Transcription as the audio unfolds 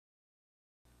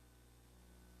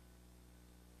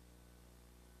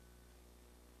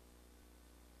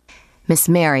Miss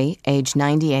Mary, age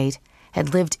 98,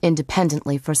 had lived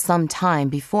independently for some time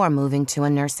before moving to a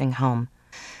nursing home.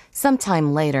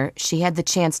 Sometime later, she had the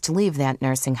chance to leave that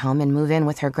nursing home and move in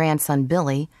with her grandson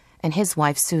Billy and his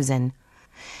wife Susan.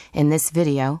 In this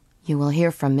video, you will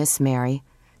hear from Miss Mary,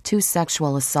 2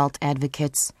 sexual assault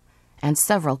advocates, and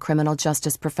several criminal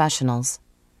justice professionals.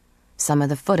 Some of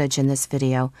the footage in this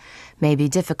video may be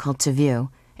difficult to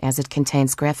view as it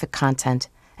contains graphic content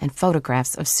and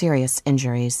photographs of serious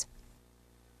injuries.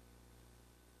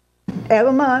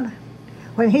 Every month,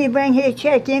 when he bring his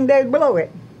check in, they'd blow it.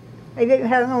 They didn't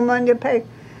have no money to pay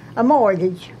a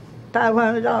mortgage,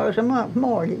 $500 a month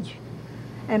mortgage.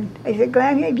 And they said,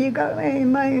 Granny, have you got any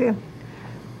money?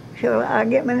 So I'll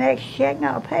get my next check and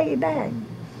I'll pay you back.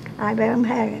 I let him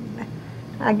have it.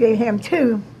 I gave him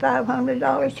 2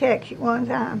 $500 checks at one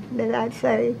time that I'd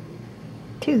saved.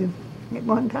 2 at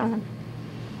one time.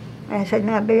 And I said,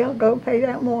 now Bill, go pay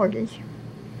that mortgage.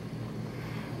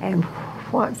 And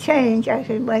what changed, I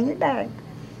said, bring it back.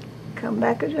 Come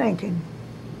back a drinking.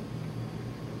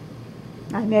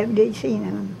 I never did see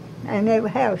none. I never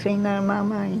have seen none of my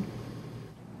money.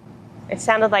 It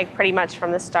sounded like pretty much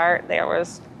from the start there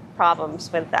was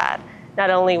problems with that. Not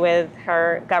only with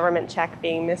her government check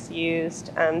being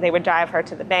misused, they would drive her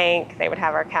to the bank, they would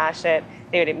have her cash it,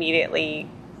 they would immediately,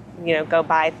 go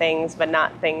buy things, but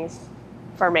not things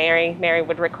for Mary. Mary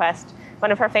would request,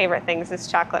 one of her favorite things is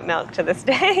chocolate milk to this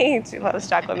day. She loves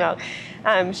chocolate milk.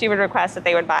 She would request that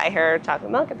they would buy her chocolate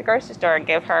milk at the grocery store and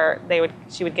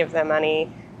she would give them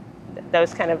money.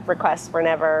 Those kind of requests were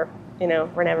never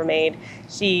made.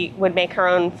 She would make her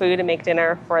own food and make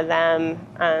dinner for them,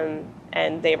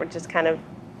 and they would just kind of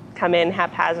come in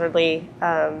haphazardly,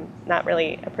 not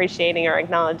really appreciating or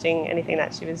acknowledging anything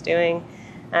that she was doing.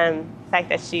 The fact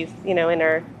that she's, in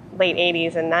her late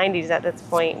 80s and 90s at this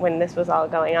point when this was all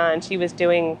going on, she was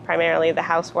doing primarily the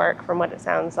housework, from what it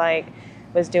sounds like,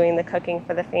 was doing the cooking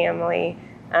for the family,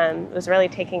 was really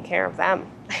taking care of them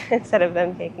instead of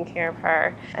them taking care of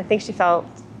her. I think she felt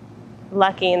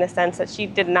lucky in the sense that she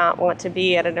did not want to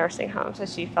be at a nursing home, so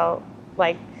she felt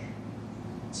like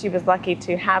she was lucky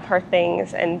to have her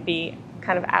things and be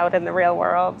kind of out in the real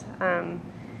world.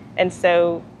 And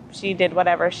so she did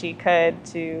whatever she could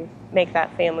to make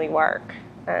that family work,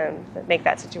 make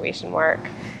that situation work.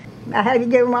 I had to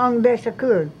get along the best I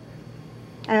could,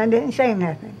 and I didn't say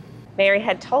nothing. Mary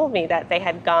had told me that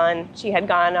she had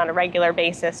gone on a regular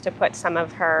basis to put some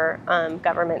of her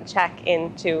government check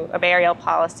into a burial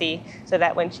policy so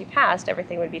that when she passed,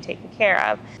 everything would be taken care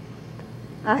of.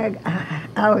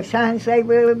 I was trying to save a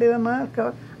little bit a month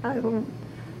because I was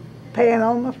paying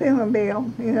on my funeral bill,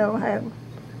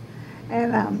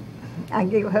 and I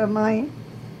gave her money.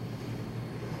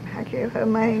 I gave her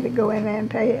money to go in there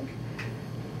and pay it.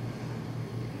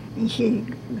 And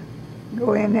she'd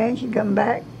go in there and she'd come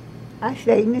back. I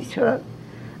stayed in the truck.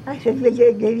 I said, did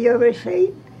they give you a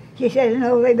receipt? She said,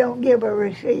 no, they don't give a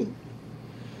receipt.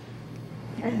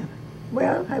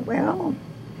 Well, I went on.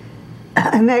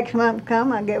 Next month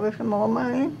come, I gave her some more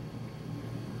money.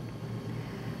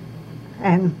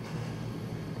 And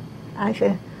I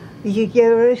said, did you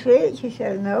give her a receipt? She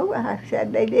said, no. I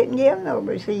said, they didn't give no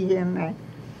receipt in there.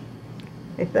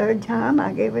 The 3rd time,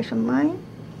 I gave her some money.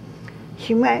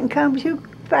 She went and come too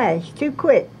fast, too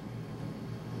quick.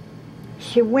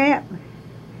 She went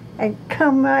and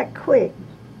come right quick.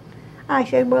 I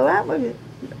said, well, that was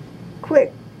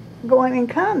quick going and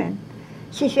coming.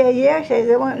 She said, yes.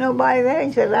 There wasn't nobody there.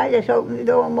 She said, I just opened the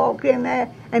door and walked in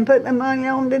there and put the money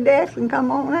on the desk and come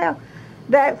on out.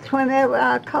 That's whenever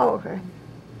I called her.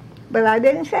 But I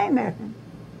didn't say nothing.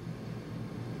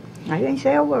 I didn't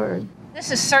say a word. This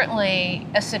is certainly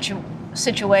a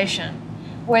situation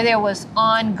where there was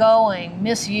ongoing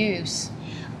misuse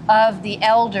of the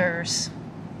elders'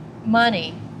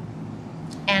 money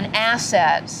and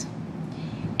assets.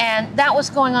 And that was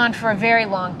going on for a very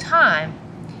long time.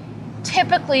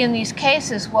 Typically in these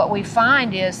cases, what we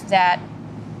find is that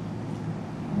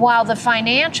while the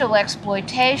financial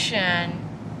exploitation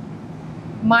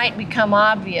might become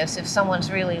obvious if someone's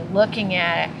really looking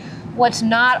at it, what's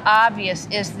not obvious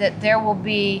is that there will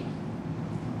be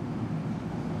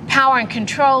power and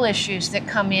control issues that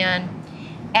come in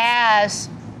as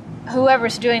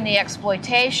whoever's doing the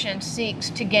exploitation seeks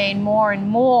to gain more and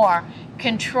more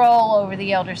control over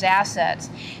the elders' assets.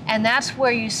 And that's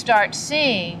where you start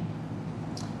seeing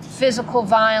physical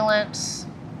violence,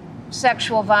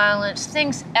 sexual violence,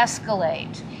 things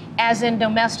escalate, as in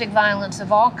domestic violence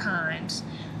of all kinds.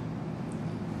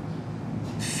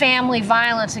 Family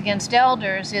violence against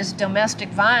elders is domestic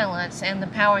violence, and the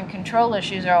power and control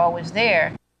issues are always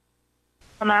there.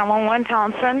 911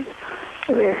 Thompson.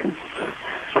 Listen.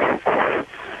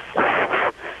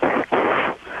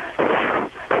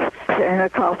 and a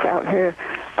cough out here.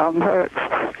 I'm hurt.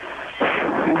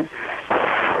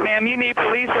 Ma'am, you need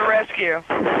police or rescue.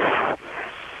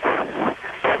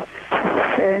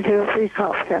 And 2 or 3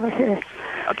 coughs out here.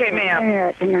 Okay, ma'am.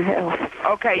 Yeah, in your house.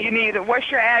 Okay, you need, what's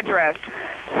your address?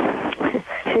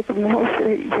 Sycamore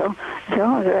Street,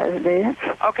 John's residence.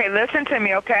 Okay, listen to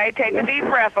me, okay? Take a deep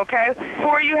breath, okay? Who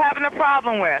are you having a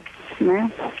problem with?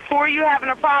 Ma'am? Who are you having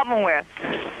a problem with?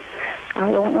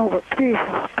 I don't know, but please.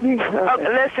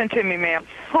 Okay, listen to me, ma'am.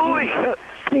 Who are you?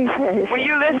 Please. Will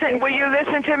you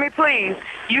listen to me, please?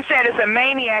 You said it's a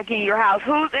maniac in your house.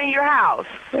 Who's in your house?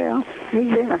 Well,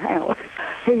 he's in the house.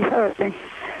 He's hurt me.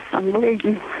 I'm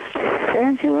bleeding.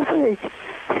 Stand to a please.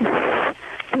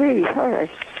 Please, hurry.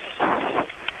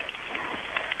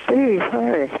 Please,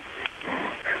 hurry.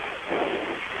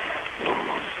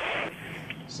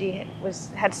 She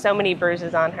had so many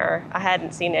bruises on her. I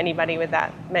hadn't seen anybody with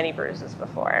that many bruises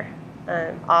before,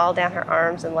 all down her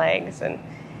arms and legs, and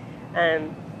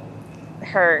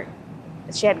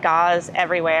she had gauze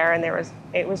everywhere, and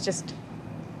it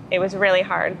was really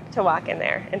hard to walk in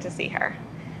there and to see her.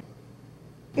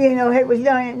 You know, it was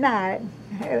done at night,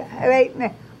 late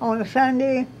on a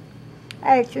Sunday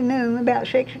afternoon, about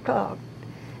 6 o'clock.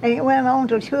 And it went on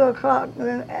till 2 o'clock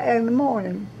in the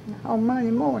morning, on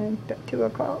Monday morning, 2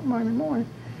 o'clock Monday morning.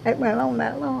 It went on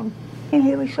that long. And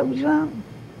he was so drunk.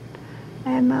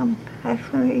 And that's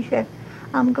when he said,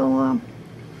 I'm gonna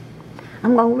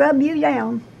rub you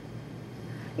down.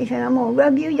 He said, I'm gonna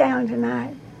rub you down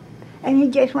tonight. And he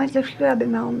just went to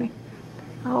scrubbing on me,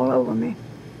 all over me.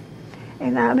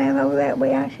 And I went over that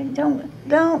way. I said,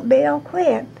 don't, Bill,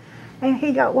 quit. And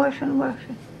he got worse and worse.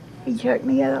 He jerked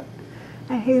me up.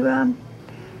 And he,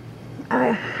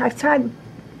 I tried to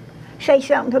say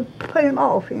something to put him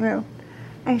off, you know.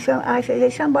 And so I said,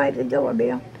 there's somebody at the door,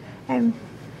 Bill. And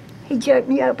he jerked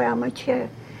me up out of my chair.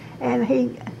 And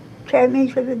he carried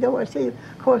me to the door. See,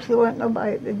 of course, there wasn't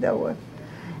nobody at the door.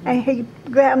 And he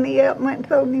grabbed me up and went and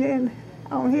threw me in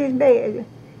on his bed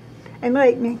and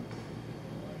laid me.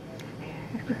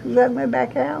 Let me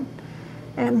back out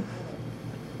and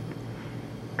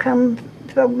come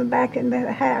throw me back in the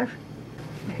house.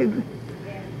 He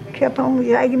kept on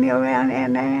dragging me around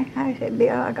and there. I said,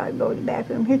 Bill, I got to go to the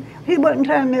bathroom. He wouldn't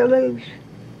turn me loose.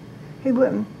 He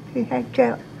wouldn't. He had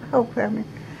to hold of me.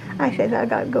 I said, I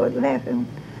got to go to the bathroom.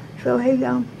 So he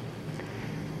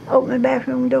opened the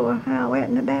bathroom door, and I went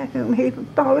in the bathroom. He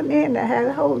followed me in there, had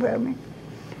a hold of me.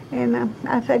 And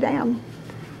I sat down.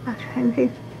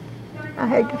 I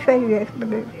hate to say this, but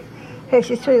it's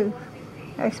the truth.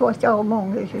 That's what y'all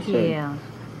want, is the truth. Yeah.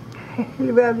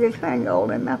 He rubbed his finger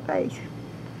all in my face.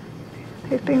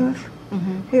 His fingers,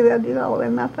 he rubbed it all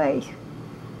in my face.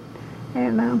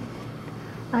 And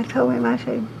I told him, I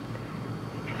said,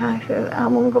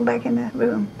 I'm going to go back in the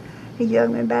room. He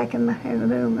dragged me back in the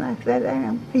room, and I sat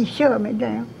down. He shoved me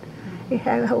down. He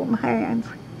had to hold my hands.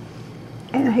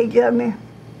 And he dragged me,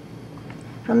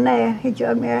 from there, he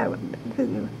dragged me out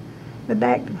to the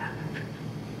back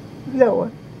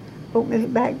door, opened the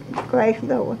back glass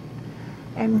door.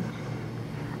 And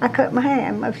I cut my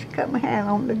hand, must have cut my hand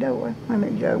on the door when they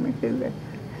drove me through there.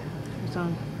 It's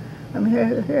on. From here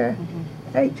to here,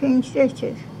 18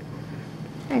 stitches.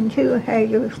 And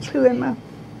there was 2 in my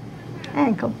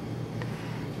ankle.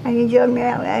 And he drug me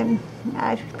out, and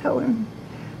I told him,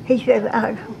 he said,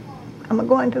 I'm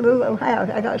going to the little house.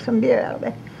 I got some beer out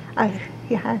there.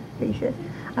 He said,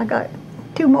 I got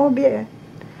 2 more beer.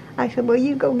 I said, well,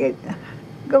 you go get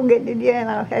the beer and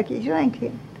I'll have you drink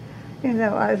it. You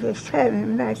know, I was just telling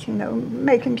him that, you know,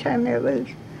 make him turn me loose.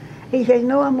 He said,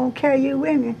 no, I'm going to carry you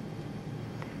with me.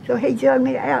 So he dragged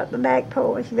me out the back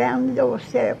porch, down the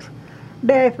doorsteps,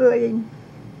 barefooted,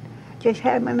 just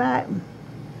had my night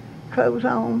clothes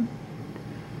on,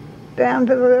 down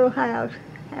to the little house,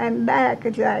 and back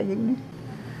dragging me.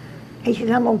 He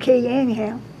said, I'm going to kill you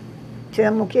anyhow. He said,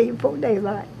 I'm going to kill you before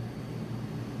daylight.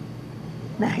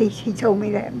 Now, he told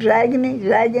me that, dragging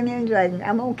me.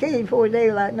 I'm going to kill you before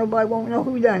daylight. Nobody won't know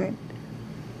who done it.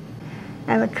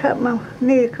 And I cut my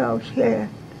knee across here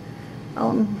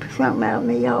on something out in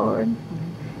the yard.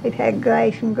 It had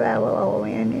glass and gravel all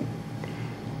in it.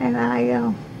 And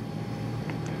I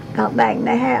got back in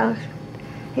the house.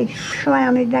 He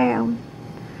slammed me down.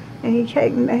 And he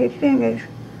taken his fingers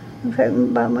and put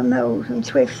them by my nose and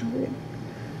twisted it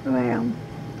around.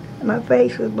 And my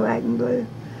face was black and blue.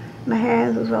 My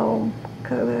hands was all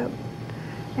cut up.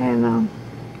 And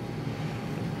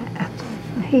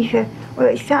he said, well,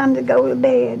 it's time to go to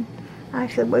bed. I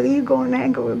said, well, you go in there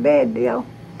and go to bed, Bill.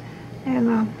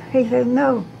 And he said,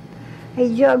 no.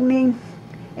 He drugged me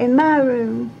in my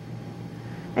room,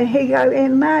 and he got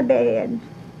in my bed.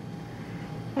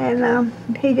 And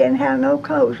he didn't have no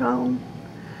clothes on.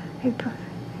 He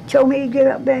told me to get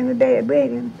up there in the bed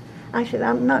with him. I said,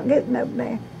 I'm not getting up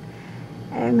there.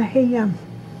 And he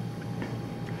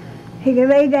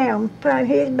lay down, flat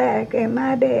his back in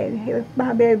my bed.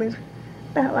 My bed was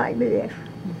about like this.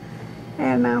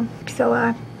 And so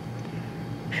I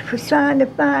was trying to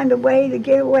find a way to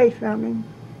get away from him.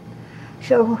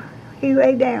 So he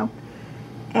lay down,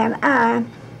 and I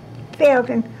felt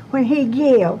him when he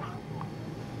yelled.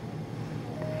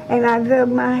 And I dug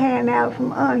my hand out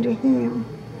from under him,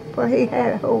 for he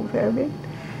had a hold of it.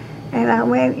 And I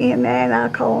went in there and I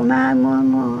called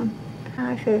 911.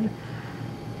 I said,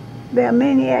 there's a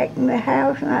maniac in the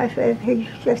house, and I said, he's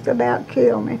just about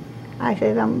killed me. I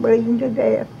said, I'm bleeding to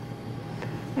death.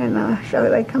 And so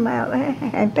they come out there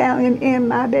and found him in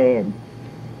my bed.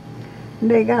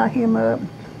 And they got him up,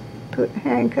 put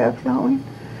handcuffs on him,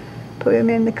 put him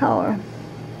in the car.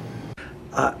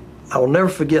 I will never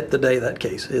forget the day that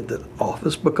case hit the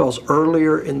office, because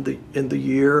earlier in the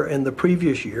year and the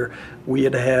previous year, we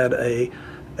had had a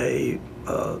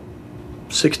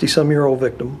 60-some-year-old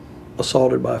victim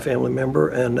assaulted by a family member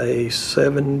and a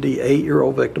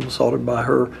 78-year-old victim assaulted by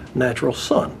her natural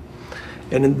son.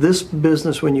 And in this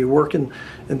business, when you work in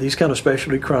these kind of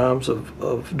specialty crimes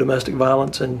of domestic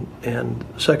violence and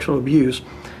sexual abuse,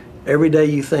 every day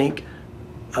you think,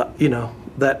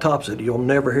 that tops it. You'll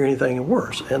never hear anything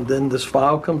worse. And then this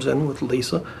file comes in with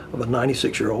Lisa of a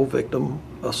 96-year-old victim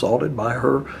assaulted by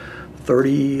her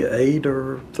 38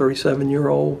 or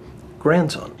 37-year-old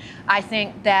grandson. I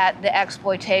think that the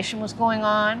exploitation was going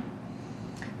on.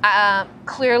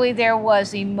 Clearly there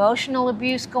was emotional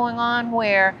abuse going on,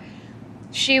 where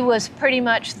she was pretty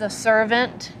much the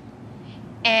servant,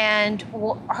 and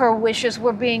her wishes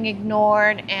were being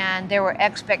ignored, and there were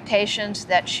expectations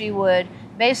that she would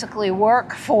basically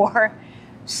work for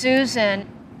Susan.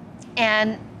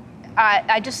 And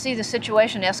I just see the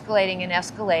situation escalating and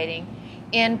escalating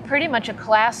in pretty much a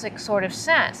classic sort of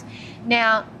sense.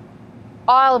 Now,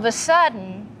 all of a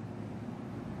sudden,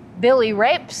 Billy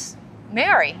rapes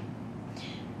Mary.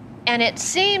 And it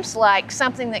seems like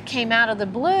something that came out of the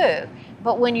blue.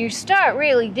 But when you start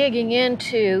really digging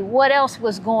into what else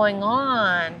was going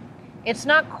on, it's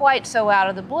not quite so out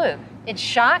of the blue. It's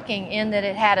shocking in that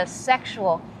it had a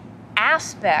sexual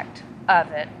aspect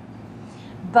of it,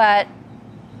 but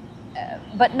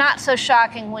not so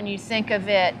shocking when you think of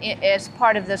it as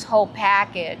part of this whole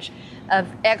package of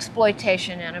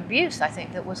exploitation and abuse, I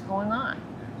think, that was going on.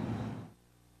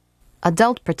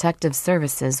 Adult Protective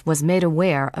Services was made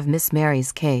aware of Miss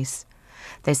Mary's case.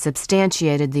 They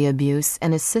substantiated the abuse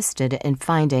and assisted in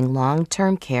finding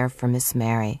long-term care for Miss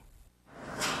Mary.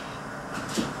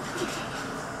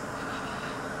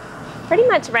 Pretty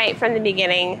much right from the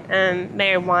beginning,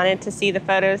 Mary wanted to see the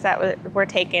photos that were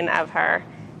taken of her,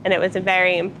 and it was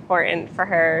very important for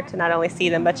her to not only see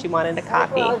them, but she wanted a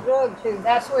copy.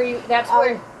 That's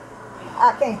where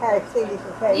I can't hardly see this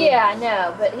page. Yeah, I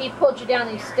know, but he pulled you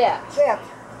down these steps. Steps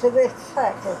to this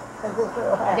section of this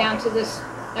little house. Down to this,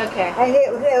 okay. And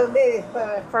it was little bitty,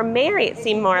 but For Mary, it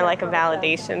seemed more like a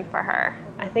validation for her.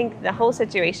 I think the whole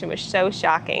situation was so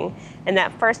shocking. And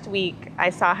that first week,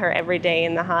 I saw her every day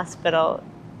in the hospital.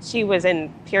 She was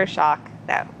in pure shock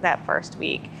that first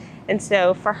week. And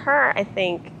so for her, I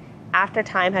think after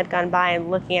time had gone by and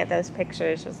looking at those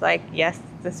pictures was like, yes,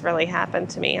 this really happened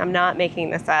to me. I'm not making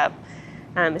this up,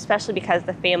 especially because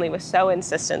the family was so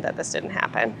insistent that this didn't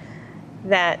happen.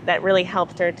 That really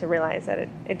helped her to realize that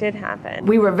it did happen.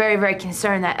 We were very, very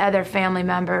concerned that other family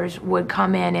members would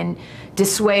come in and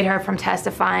dissuade her from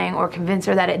testifying or convince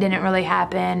her that it didn't really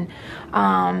happen,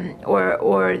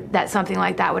 or that something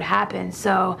like that would happen.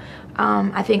 So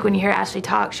I think when you hear Ashley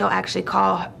talk, she'll actually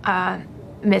call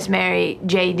Miss Mary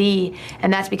JD,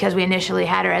 and that's because we initially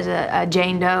had her as a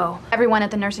Jane Doe. Everyone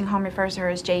at the nursing home refers to her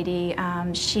as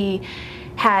JD. She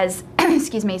has,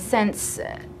 excuse me, since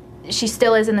she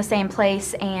still is in the same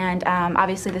place, and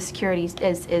obviously the security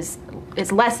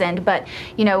is lessened, but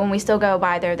you know, when we still go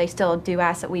by there, they still do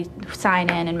ask that we sign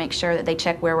in and make sure that they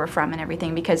check where we're from and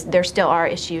everything, because there still are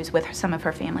issues with some of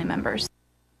her family members.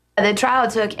 The trial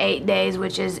took 8 days,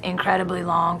 which is incredibly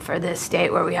long for this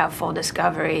state where we have full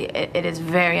discovery. It is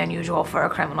very unusual for a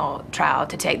criminal trial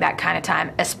to take that kind of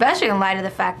time, especially in light of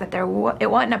the fact that it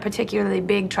wasn't a particularly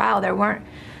big trial. There weren't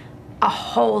a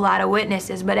whole lot of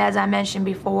witnesses, but as I mentioned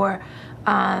before,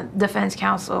 defense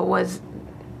counsel was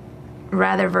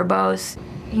rather verbose.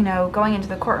 You know, going into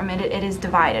the courtroom, it is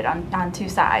divided on two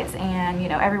sides, and you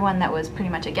know, everyone that was pretty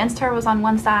much against her was on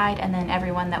one side, and then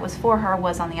everyone that was for her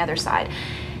was on the other side.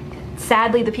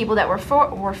 sadly, the people that were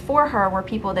for her were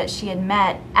people that she had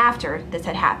met after this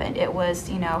had happened. It was,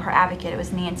 you know, her advocate, it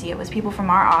was Nancy, it was people from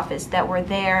our office that were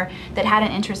there, that had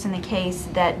an interest in the case,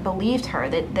 that believed her,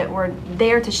 that were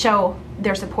there to show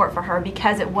their support for her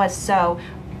because it was so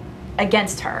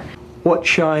against her. What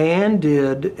Cheyenne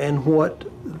did, and what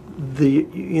the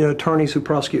attorneys who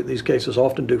prosecute these cases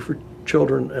often do for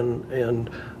children and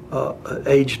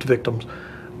aged victims,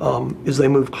 is they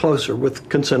move closer with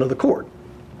consent of the court,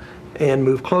 and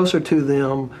move closer to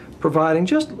them, providing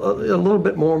just a little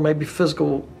bit more, maybe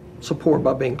physical support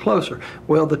by being closer.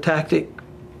 Well, the tactic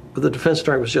of the defense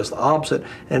attorney was just the opposite,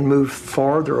 and moved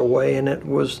farther away, and it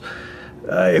was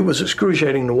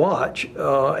excruciating to watch,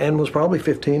 and was probably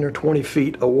 15 or 20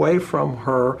 feet away from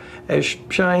her, as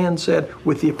Cheyenne said,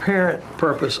 with the apparent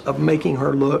purpose of making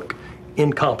her look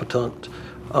incompetent,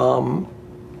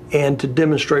 and to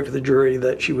demonstrate for the jury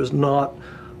that she was not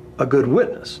a good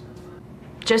witness.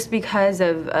 Just because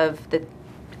of the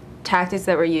tactics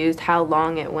that were used, how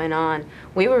long it went on,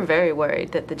 we were very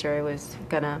worried that the jury was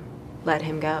gonna let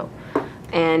him go.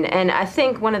 And I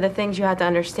think one of the things you have to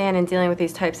understand in dealing with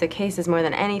these types of cases more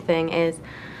than anything is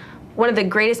one of the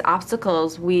greatest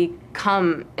obstacles we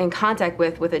come in contact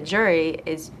with a jury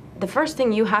is the first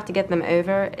thing you have to get them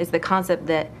over is the concept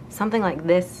that something like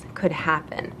this could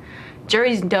happen.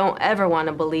 Juries don't ever want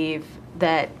to believe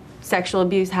that sexual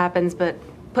abuse happens, but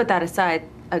put that aside,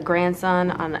 a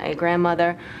grandson on a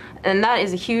grandmother, and that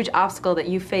is a huge obstacle that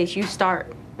you face. You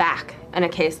start back in a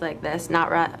case like this, not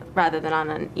rather than on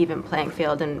an even playing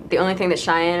field. And the only thing that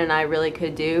Cheyenne and I really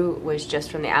could do was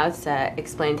just from the outset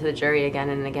explain to the jury again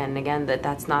and again and again that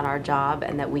that's not our job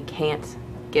and that we can't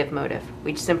give motive.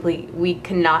 We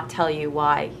cannot tell you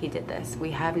why he did this.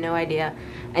 We have no idea,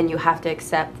 and you have to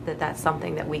accept that that's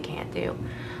something that we can't do.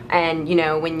 And you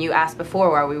know, when you asked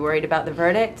before, are we worried about the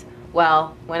verdict?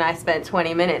 Well, when I spent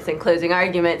 20 minutes in closing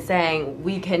argument saying,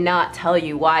 we cannot tell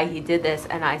you why he did this,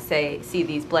 and I see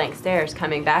these blank stares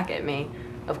coming back at me,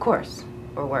 of course,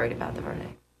 we're worried about the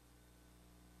verdict.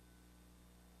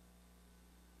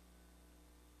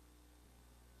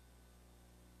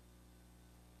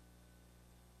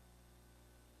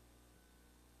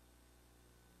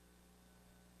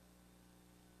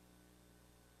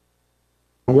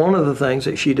 One of the things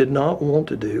that she did not want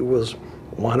to do was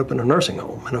wind up in a nursing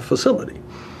home, in a facility.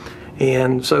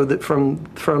 And so that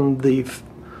from the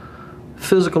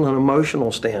physical and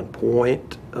emotional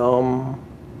standpoint,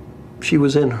 she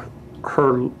was in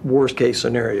her worst case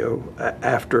scenario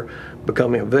after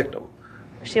becoming a victim.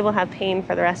 She will have pain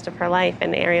for the rest of her life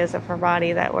in areas of her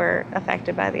body that were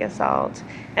affected by the assault,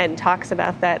 and talks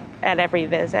about that at every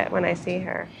visit when I see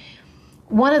her.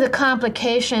 One of the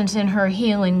complications in her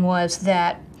healing was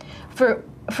that for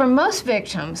most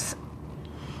victims,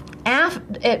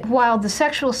 while the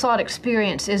sexual assault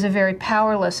experience is a very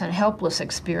powerless and helpless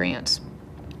experience,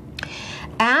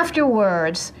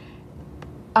 afterwards,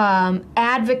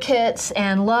 advocates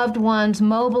and loved ones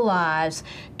mobilize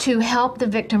to help the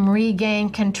victim regain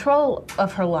control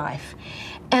of her life.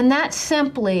 And that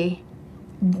simply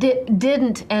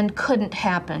didn't and couldn't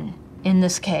happen in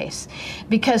this case,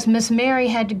 because Miss Mary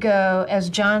had to go, as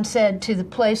John said, to the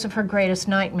place of her greatest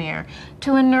nightmare,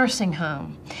 to a nursing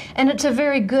home. And it's a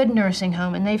very good nursing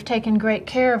home, and they've taken great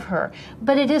care of her,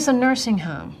 but it is a nursing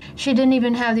home. She didn't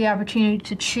even have the opportunity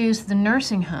to choose the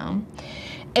nursing home,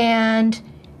 and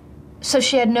so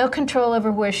she had no control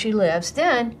over where she lives.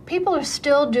 Then people are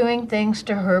still doing things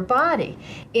to her body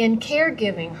in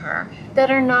caregiving her that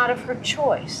are not of her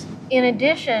choice. In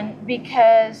addition,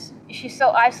 because she's so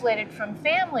isolated from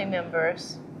family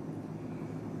members,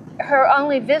 her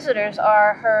only visitors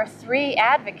are her 3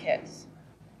 advocates.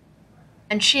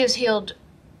 And she has healed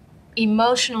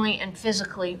emotionally and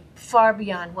physically far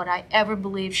beyond what I ever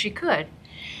believed she could.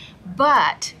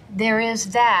 But there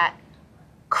is that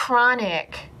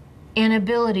chronic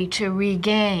inability to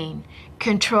regain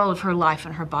control of her life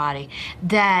and her body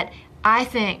that I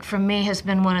think, for me, has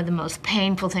been one of the most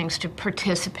painful things to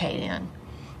participate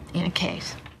in a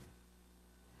case.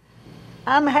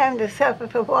 I'm having to suffer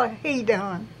for what he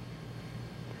done.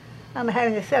 I'm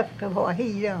having to suffer for what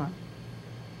he done.